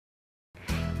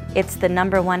It's the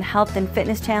 #1 health and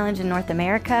fitness challenge in North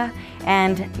America,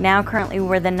 and now currently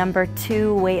we're the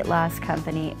 #2 weight loss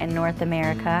company in North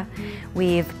America.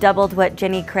 We've doubled what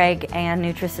Jenny Craig and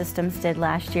Nutrisystems did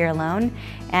last year alone,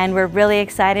 and we're really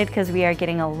excited because we are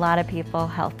getting a lot of people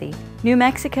healthy. New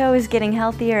Mexico is getting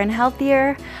healthier and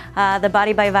healthier. The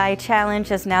Body by Vi Challenge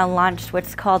has now launched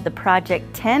what's called the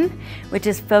Project 10, which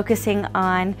is focusing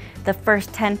on the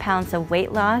first 10 pounds of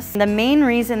weight loss. The main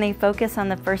reason they focus on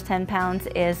the first 10 pounds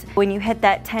is when you hit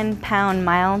that 10-pound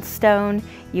milestone,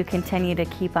 you continue to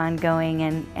keep on going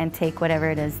and take whatever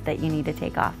it is that you need to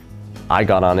take off. I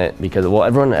got on it because, well,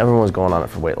 everyone was going on it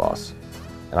for weight loss,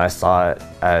 and I saw it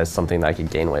as something that I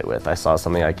could gain weight with. I saw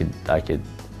something I could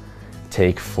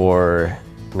take for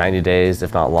 90 days,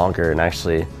 if not longer, and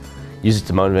actually use it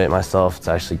to motivate myself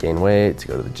to actually gain weight, to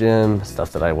go to the gym,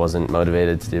 stuff that I wasn't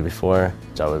motivated to do before.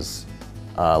 I was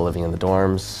living in the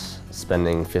dorms,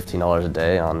 spending $15 a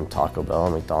day on Taco Bell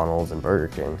and McDonald's and Burger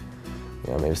King,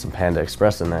 you know, maybe some Panda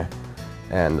Express in there,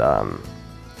 and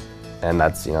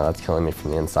that's, you know, that's killing me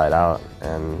from the inside out.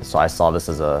 And so I saw this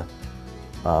as a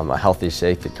healthy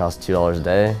shake that costs $2 a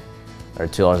day or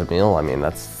 $2 a meal. I mean,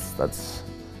 that's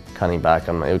cutting back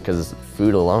on my, because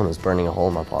food alone is burning a hole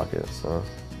in my pocket. So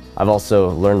I've also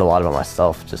learned a lot about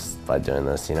myself just by doing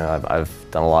this. You know, I've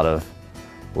done a lot of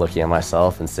looking at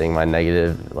myself and seeing my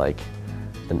negative, like,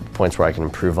 the points where I can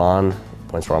improve on,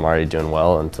 points where I'm already doing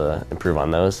well, and to improve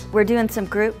on those. We're doing some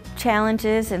group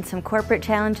challenges and some corporate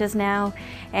challenges now,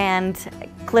 and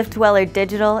Cliff Dweller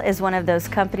Digital is one of those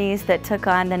companies that took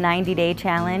on the 90-day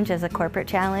challenge as a corporate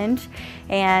challenge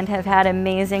and have had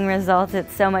amazing results.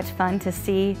 It's so much fun to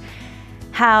see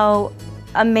how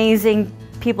amazing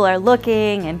people are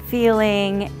looking and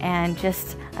feeling, and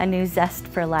just a new zest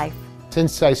for life.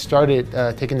 Since I started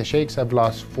taking the shakes, I've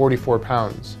lost 44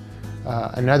 pounds.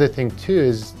 Another thing too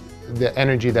is the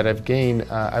energy that I've gained.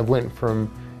 I went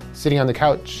from sitting on the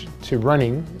couch to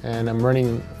running, and I'm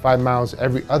running 5 miles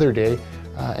every other day,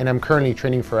 and I'm currently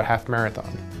training for a half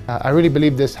marathon. I really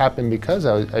believe this happened because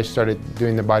I started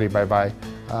doing the Body by Vi.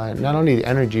 Not only the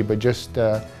energy, but just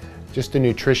the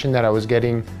nutrition that I was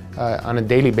getting on a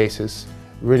daily basis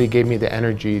really gave me the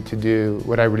energy to do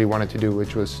what I really wanted to do,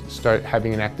 which was start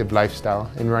having an active lifestyle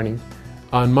in running.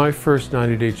 On my first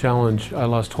 90-day challenge, I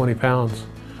lost 20 pounds.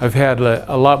 I've had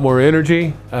a lot more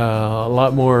energy, a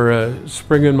lot more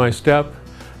spring in my step,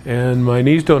 and my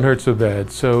knees don't hurt so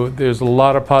bad. So there's a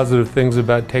lot of positive things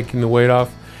about taking the weight off,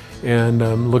 and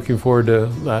I'm looking forward to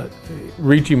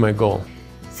reaching my goal.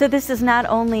 So this is not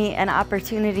only an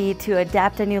opportunity to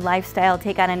adapt a new lifestyle,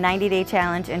 take on a 90-day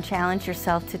challenge and challenge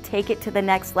yourself to take it to the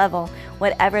next level,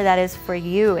 whatever that is for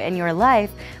you in your life,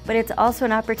 but it's also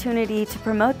an opportunity to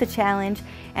promote the challenge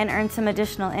and earn some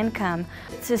additional income.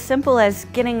 It's as simple as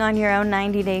getting on your own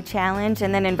 90-day challenge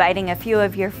and then inviting a few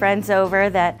of your friends over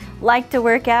that like to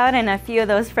work out and a few of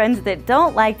those friends that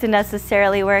don't like to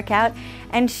necessarily work out,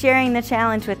 and sharing the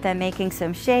challenge with them, making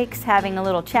some shakes, having a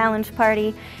little challenge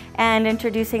party, and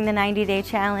introducing the 90-day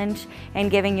challenge and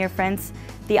giving your friends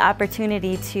the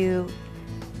opportunity to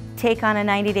take on a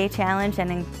 90-day challenge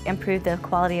and improve the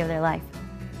quality of their life.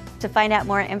 To find out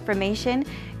more information,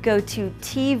 go to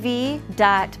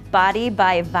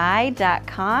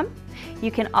tv.bodybyvi.com.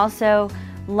 You can also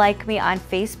like me on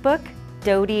Facebook,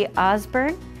 Dodie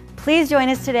Osborne. Please join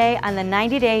us today on the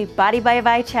 90-day Body by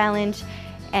Vi Challenge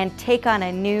and take on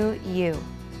a new you.